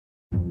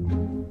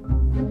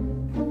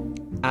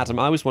Adam,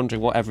 I was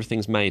wondering what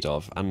everything's made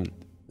of. And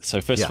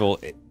so first of all,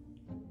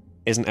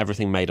 isn't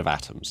everything made of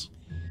atoms?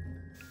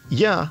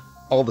 Yeah,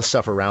 all the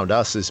stuff around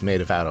us is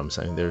made of atoms.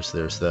 I mean, there's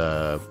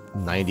the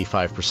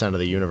 95% of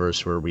the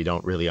universe where we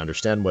don't really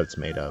understand what it's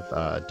made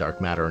of, dark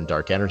matter and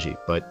dark energy.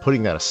 But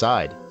putting that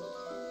aside,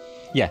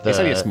 it's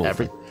only a small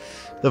thing.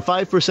 The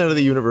 5% of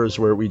the universe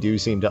where we do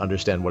seem to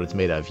understand what it's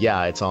made of,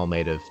 it's all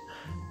made of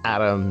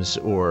atoms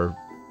or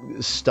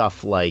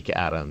stuff like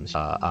atoms,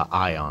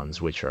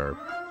 ions, which are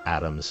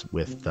atoms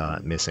with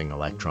missing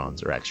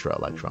electrons or extra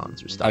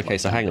electrons or stuff like that. Okay,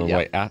 so hang on,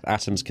 wait.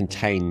 Atoms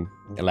contain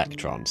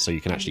electrons, so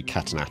you can actually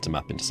cut an atom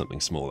up into something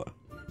smaller.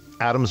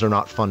 Atoms are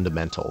not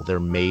fundamental.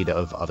 They're made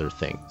of other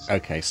things.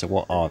 Okay, so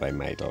what are they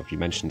made of? You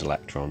mentioned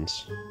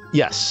electrons.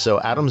 Yes, so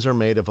atoms are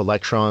made of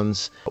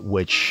electrons,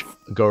 which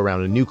go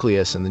around a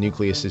nucleus, and the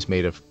nucleus is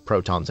made of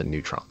protons and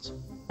neutrons.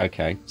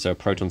 Okay, so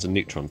protons and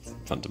neutrons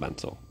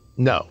fundamental?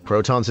 No,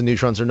 protons and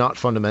neutrons are not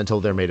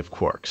fundamental. They're made of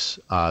quarks.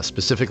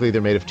 Specifically,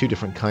 they're made of two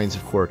different kinds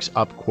of quarks,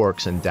 up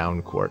quarks and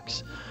down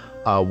quarks.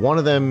 One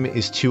of them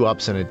is two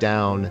ups and a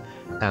down,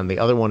 and the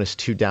other one is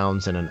two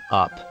downs and an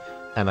up.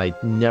 And I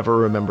never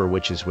remember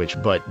which is which,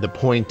 but the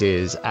point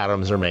is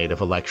atoms are made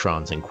of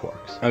electrons and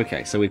quarks.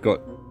 Okay, so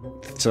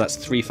that's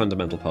three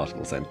fundamental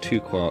particles then,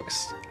 two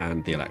quarks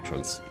and the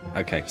electrons.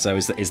 Okay, so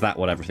is that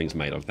what everything's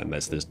made of then?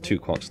 There's two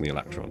quarks and the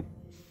electron.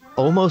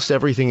 Almost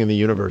everything in the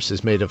universe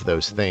is made of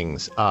those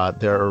things.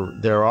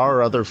 There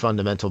are other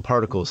fundamental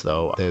particles,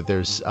 though.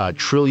 There's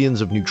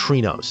trillions of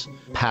neutrinos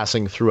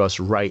passing through us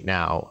right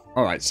now.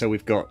 All right, so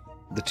we've got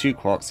the two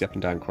quarks, the up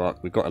and down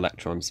quark, we've got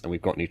electrons, and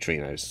we've got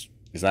neutrinos.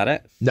 Is that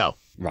it? No.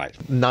 Right.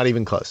 Not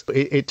even close.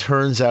 It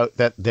turns out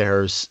that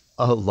there's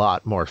a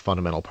lot more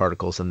fundamental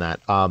particles than that.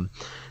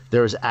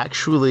 There's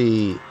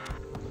actually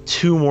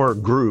two more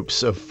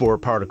groups of four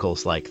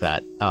particles like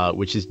that,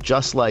 which is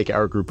just like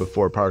our group of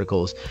four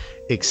particles,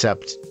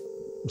 except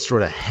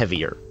sort of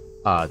heavier.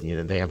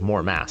 They have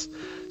more mass.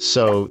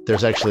 So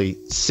there's actually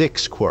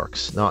six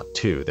quarks, not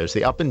two. There's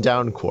the up and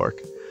down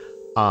quark,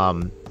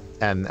 and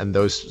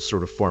those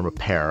sort of form a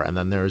pair. And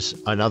then there's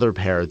another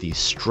pair, the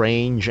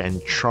strange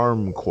and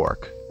charm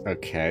quark.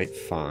 Okay,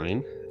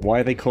 fine. Why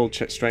are they called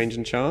strange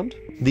and charmed?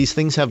 These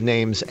things have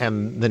names,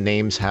 and the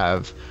names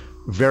have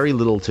very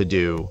little to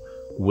do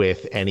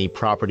with any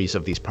properties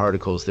of these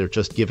particles. They're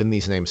just given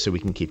these names so we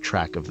can keep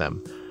track of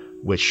them,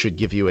 which should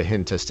give you a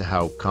hint as to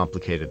how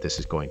complicated this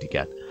is going to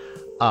get.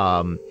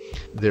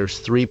 There's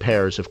three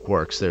pairs of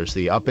quarks. There's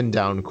the up and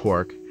down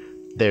quark,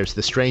 there's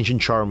the strange and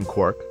charm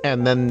quark,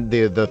 and then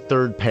the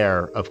third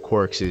pair of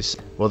quarks is,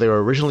 well, they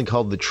were originally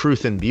called the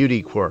truth and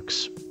beauty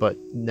quarks, but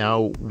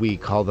now we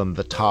call them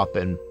the top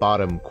and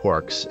bottom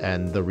quarks,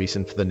 and the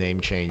reason for the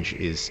name change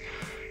is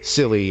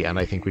silly, and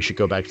I think we should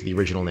go back to the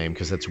original name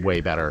because that's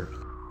way better.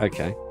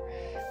 Okay.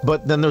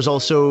 But then there's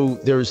also,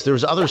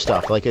 there's other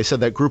stuff. Like I said,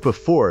 that group of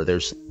four,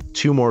 there's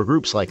two more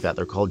groups like that.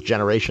 They're called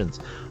generations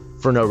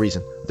for no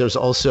reason. There's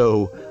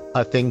also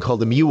a thing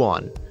called a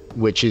muon,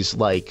 which is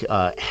like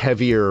a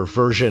heavier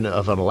version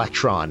of an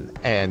electron.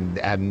 And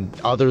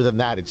other than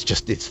that, it's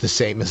the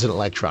same as an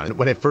electron.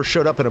 When it first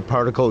showed up in a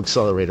particle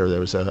accelerator,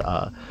 there was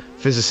a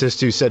physicist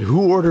who said,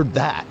 "Who ordered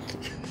that?"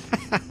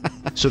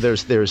 So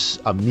there's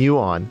a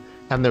muon,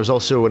 and there's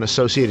also an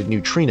associated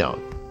neutrino.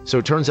 So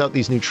it turns out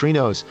these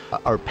neutrinos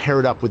are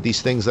paired up with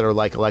these things that are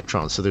like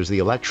electrons. So there's the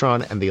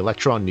electron and the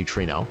electron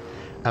neutrino,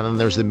 and then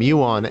there's the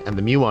muon and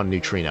the muon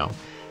neutrino.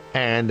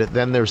 And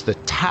then there's the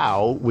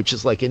tau, which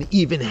is like an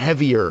even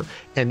heavier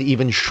and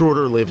even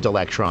shorter lived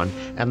electron,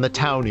 and the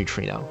tau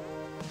neutrino.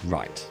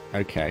 Right.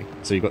 Okay.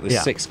 So you've got the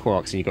six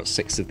quarks and you've got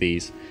six of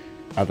these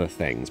other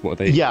things. What are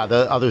they? Yeah,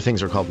 the other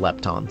things are called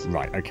leptons.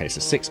 Right. Okay. So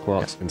six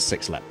quarks and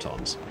six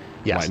leptons.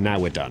 Yes. Right. Now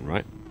we're done,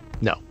 right?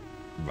 No.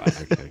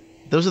 Right. Okay.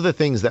 Those are the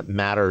things that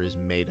matter is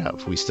made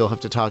of. We still have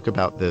to talk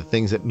about the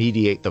things that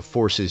mediate the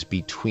forces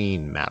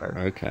between matter.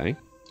 Okay.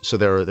 So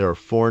there are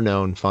four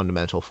known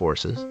fundamental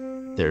forces.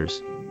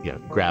 There's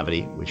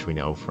gravity, which we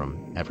know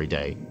from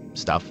everyday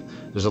stuff.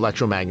 There's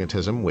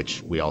electromagnetism,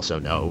 which we also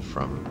know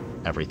from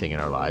everything in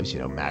our lives.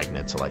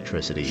 Magnets,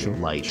 electricity,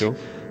 light. Sure.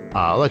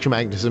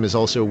 Electromagnetism is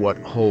also what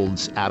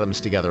holds atoms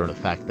together, and the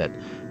fact that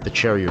the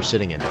chair you're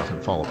sitting in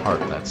doesn't fall apart.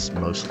 That's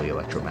mostly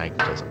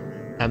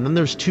electromagnetism. And then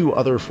there's two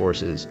other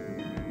forces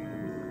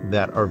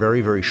that are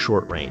very, very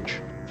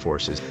short-range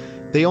forces.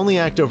 They only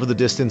act over the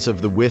distance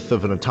of the width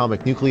of an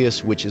atomic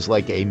nucleus, which is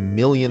like a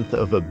millionth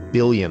of a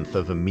billionth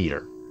of a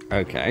meter.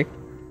 Okay.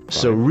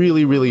 So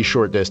really, really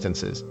short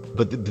distances.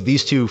 But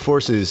these two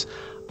forces,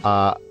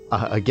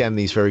 again,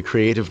 these very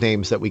creative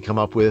names that we come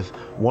up with,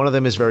 one of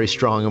them is very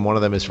strong and one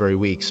of them is very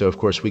weak. So, of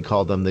course, we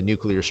call them the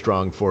nuclear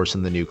strong force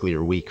and the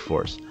nuclear weak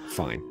force.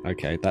 Fine.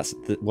 Okay.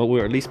 Well,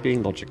 we're at least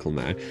being logical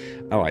now.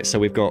 All right. So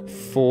we've got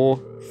four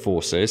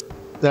forces.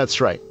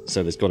 That's right.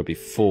 So there's got to be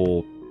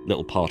four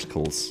little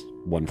particles,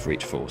 one for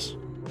each force.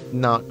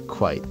 Not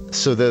quite.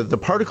 So the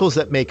particles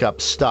that make up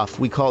stuff,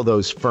 we call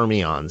those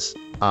fermions.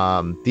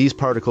 These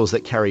particles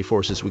that carry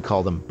forces, we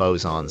call them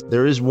bosons.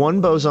 There is one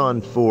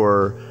boson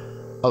for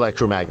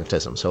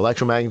electromagnetism. So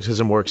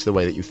electromagnetism works the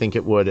way that you think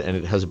it would, and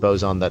it has a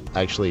boson that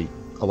actually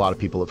a lot of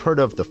people have heard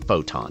of, the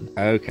photon.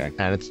 Okay.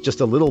 And it's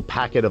just a little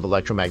packet of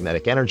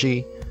electromagnetic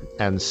energy.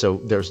 And so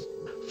there's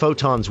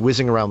photons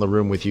whizzing around the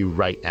room with you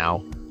right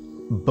now.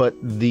 But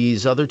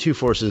these other two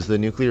forces, the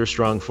nuclear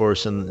strong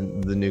force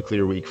and the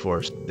nuclear weak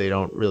force, they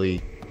don't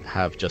really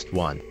have just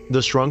one.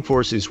 The strong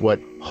force is what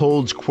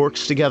holds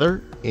quarks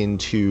together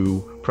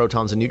into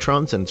protons and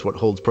neutrons, and it's what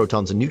holds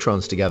protons and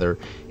neutrons together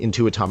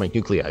into atomic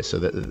nuclei. So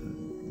that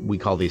we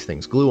call these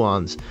things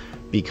gluons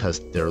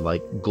because they're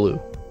like glue.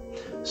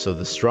 So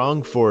the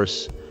strong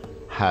force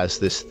has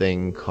this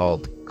thing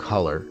called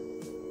color,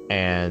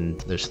 and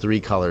there's three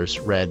colors: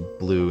 red,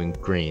 blue, and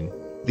green.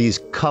 These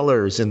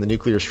colors in the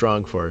nuclear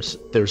strong force,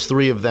 there's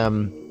three of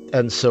them,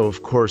 and so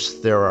of course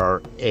there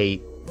are 8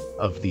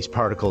 of these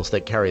particles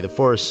that carry the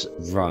force.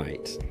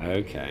 Right.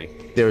 Okay.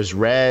 There's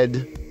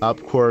red up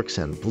quarks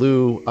and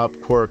blue up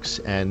quarks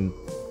and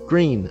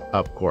green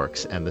up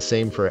quarks, and the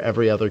same for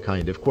every other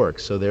kind of quark.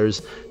 So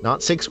there's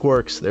not 6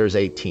 quarks, there's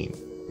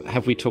 18.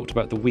 Have we talked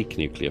about the weak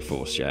nuclear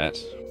force yet?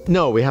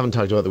 No, we haven't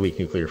talked about the weak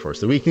nuclear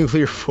force. The weak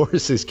nuclear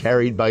force is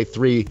carried by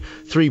three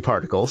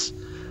particles,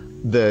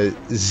 the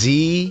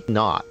Z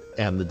naught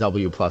and the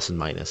W plus and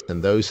minus,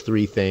 and those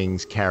three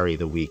things carry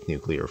the weak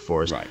nuclear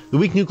force. Right. The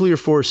weak nuclear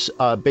force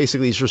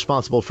basically is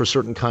responsible for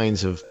certain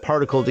kinds of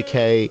particle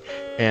decay,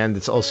 and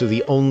it's also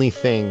the only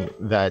thing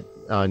that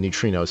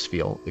neutrinos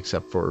feel,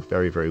 except for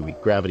very, very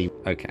weak gravity.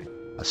 Okay.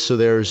 So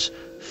there's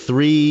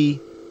 3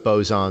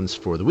 bosons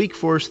for the weak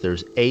force,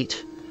 there's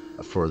 8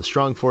 for the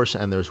strong force,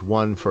 and there's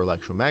 1 for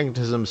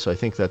electromagnetism, so I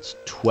think that's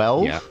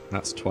 12. Yeah,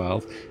 that's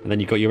 12. And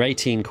then you've got your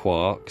 18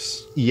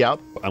 quarks.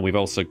 Yep. And we've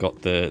also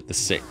got the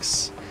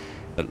 6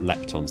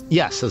 leptons.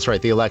 Yes, that's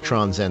right. The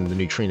electrons and the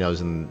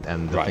neutrinos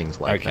and the Right.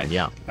 things like Okay. that.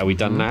 Yeah. Are we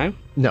done now?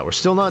 No, we're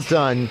still not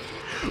done.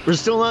 We're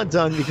still not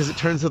done because it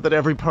turns out that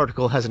every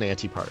particle has an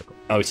antiparticle.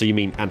 Oh, so you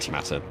mean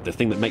antimatter, the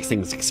thing that makes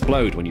things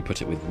explode when you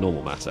put it with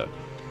normal matter.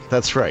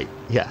 That's right.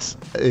 Yes.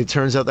 It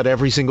turns out that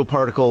every single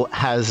particle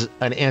has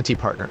an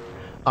antipartner.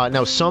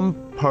 Now, some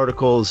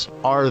particles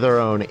are their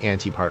own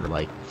antipartner,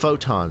 like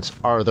photons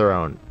are their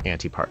own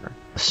antipartner.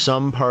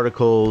 Some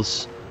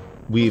particles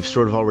we've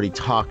sort of already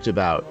talked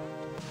about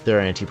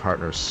their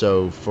antipartners.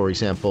 So, for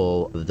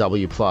example, the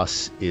W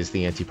plus is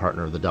the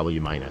antipartner of the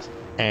W minus,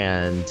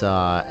 and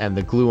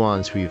the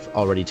gluons we've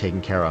already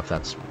taken care of.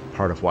 That's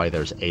part of why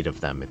there's 8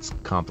 of them. It's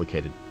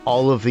complicated.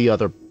 All of the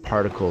other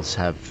particles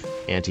have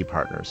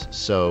antipartners.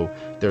 So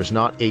there's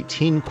not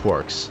 18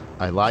 quarks.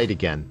 I lied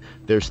again.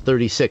 There's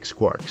 36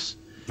 quarks.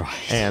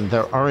 Right. And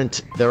there aren't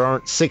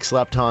 6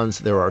 leptons,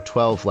 there are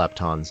 12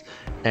 leptons.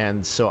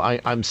 And so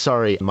I'm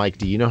sorry, Mike,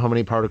 do you know how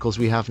many particles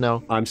we have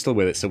now? I'm still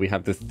with it. So we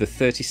have the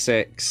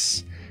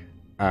 36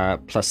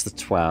 plus the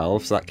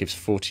 12, so that gives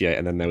 48,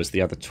 and then there was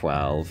the other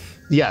 12.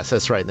 Yes,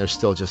 that's right. And there's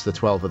still just the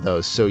 12 of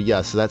those. So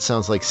yeah, so that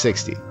sounds like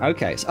 60.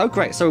 Okay. So, oh,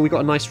 great. So we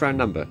got a nice round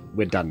number.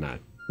 We're done now.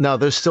 No,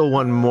 there's still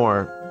one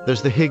more.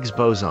 There's the Higgs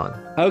boson.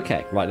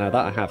 Okay. Right, now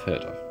that I have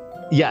heard of.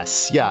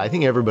 Yes, yeah, I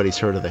think everybody's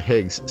heard of the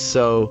Higgs.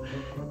 So,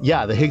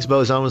 yeah, the Higgs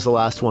boson was the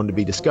last one to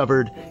be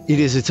discovered.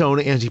 It is its own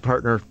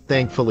antipartner,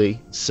 thankfully.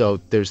 So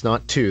there's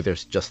not 2,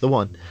 there's just the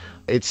 1.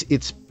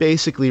 It's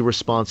basically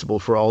responsible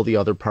for all the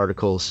other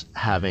particles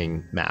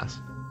having mass.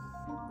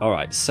 All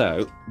right.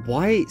 So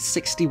why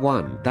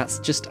 61? That's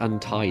just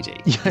untidy.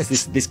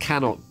 Yes. This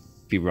cannot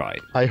be right.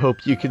 I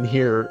hope you can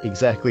hear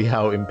exactly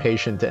how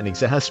impatient and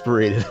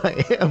exasperated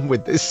I am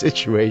with this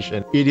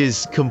situation. It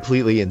is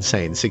completely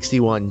insane.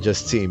 61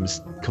 just seems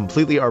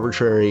completely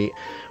arbitrary.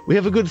 We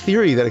have a good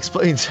theory that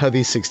explains how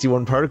these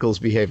 61 particles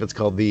behave. It's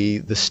called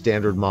the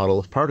Standard Model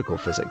of particle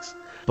physics.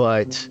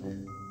 But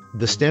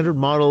the Standard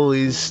Model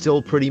is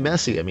still pretty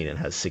messy. I mean, it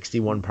has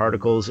 61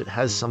 particles. It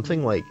has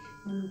something like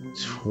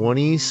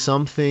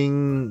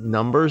 20-something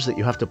numbers that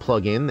you have to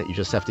plug in, that you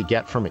just have to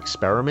get from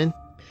experiment.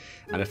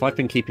 And if I've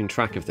been keeping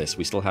track of this,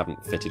 we still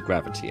haven't fitted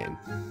gravity in.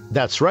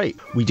 That's right.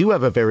 We do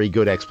have a very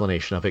good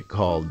explanation of it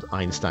called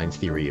Einstein's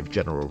theory of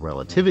general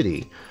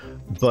relativity,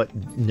 but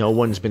no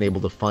one's been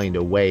able to find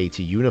a way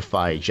to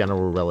unify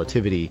general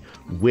relativity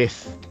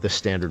with the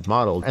Standard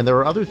Model. And there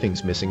are other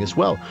things missing as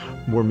well.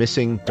 We're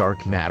missing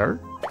dark matter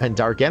and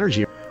dark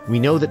energy.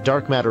 We know that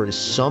dark matter is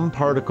some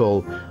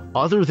particle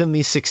other than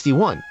these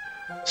 61.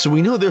 So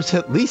we know there's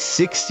at least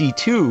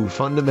 62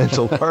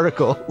 fundamental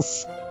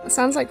particles. It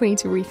sounds like we need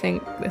to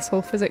rethink this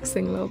whole physics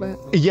thing a little bit.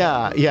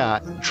 Yeah.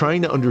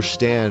 Trying to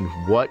understand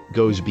what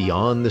goes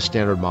beyond the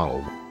Standard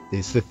Model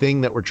is the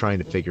thing that we're trying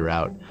to figure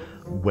out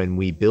when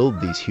we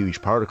build these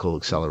huge particle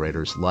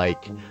accelerators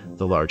like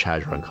the Large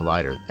Hadron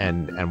Collider.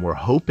 And we're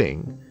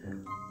hoping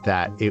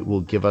that it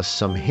will give us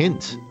some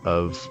hint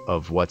of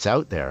what's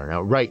out there.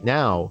 Now, right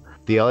now,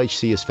 the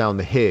LHC has found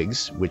the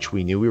Higgs, which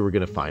we knew we were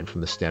going to find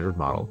from the Standard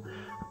Model,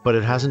 but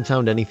it hasn't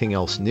found anything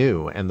else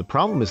new. And the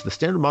problem is the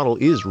Standard Model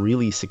is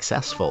really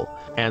successful.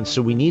 And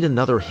so we need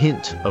another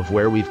hint of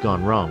where we've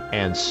gone wrong.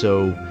 And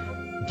so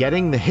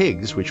getting the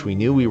Higgs, which we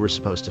knew we were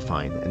supposed to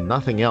find, and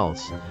nothing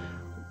else,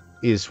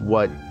 is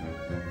what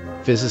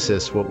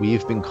physicists, what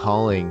we've been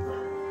calling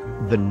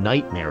the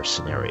nightmare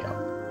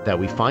scenario. that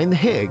we find the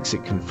Higgs,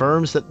 it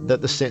confirms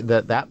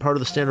that part of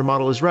the Standard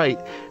Model is right,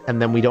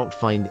 and then we don't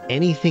find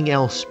anything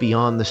else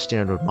beyond the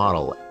Standard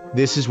Model.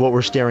 This is what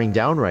we're staring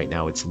down right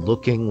now. It's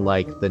looking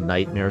like the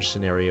nightmare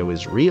scenario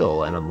is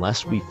real, and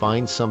unless we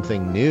find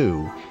something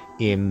new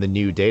in the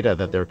new data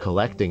that they're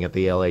collecting at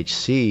the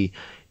LHC,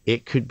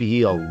 it could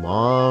be a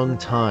long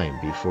time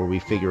before we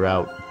figure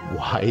out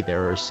why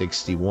there are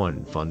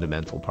 61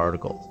 fundamental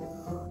particles.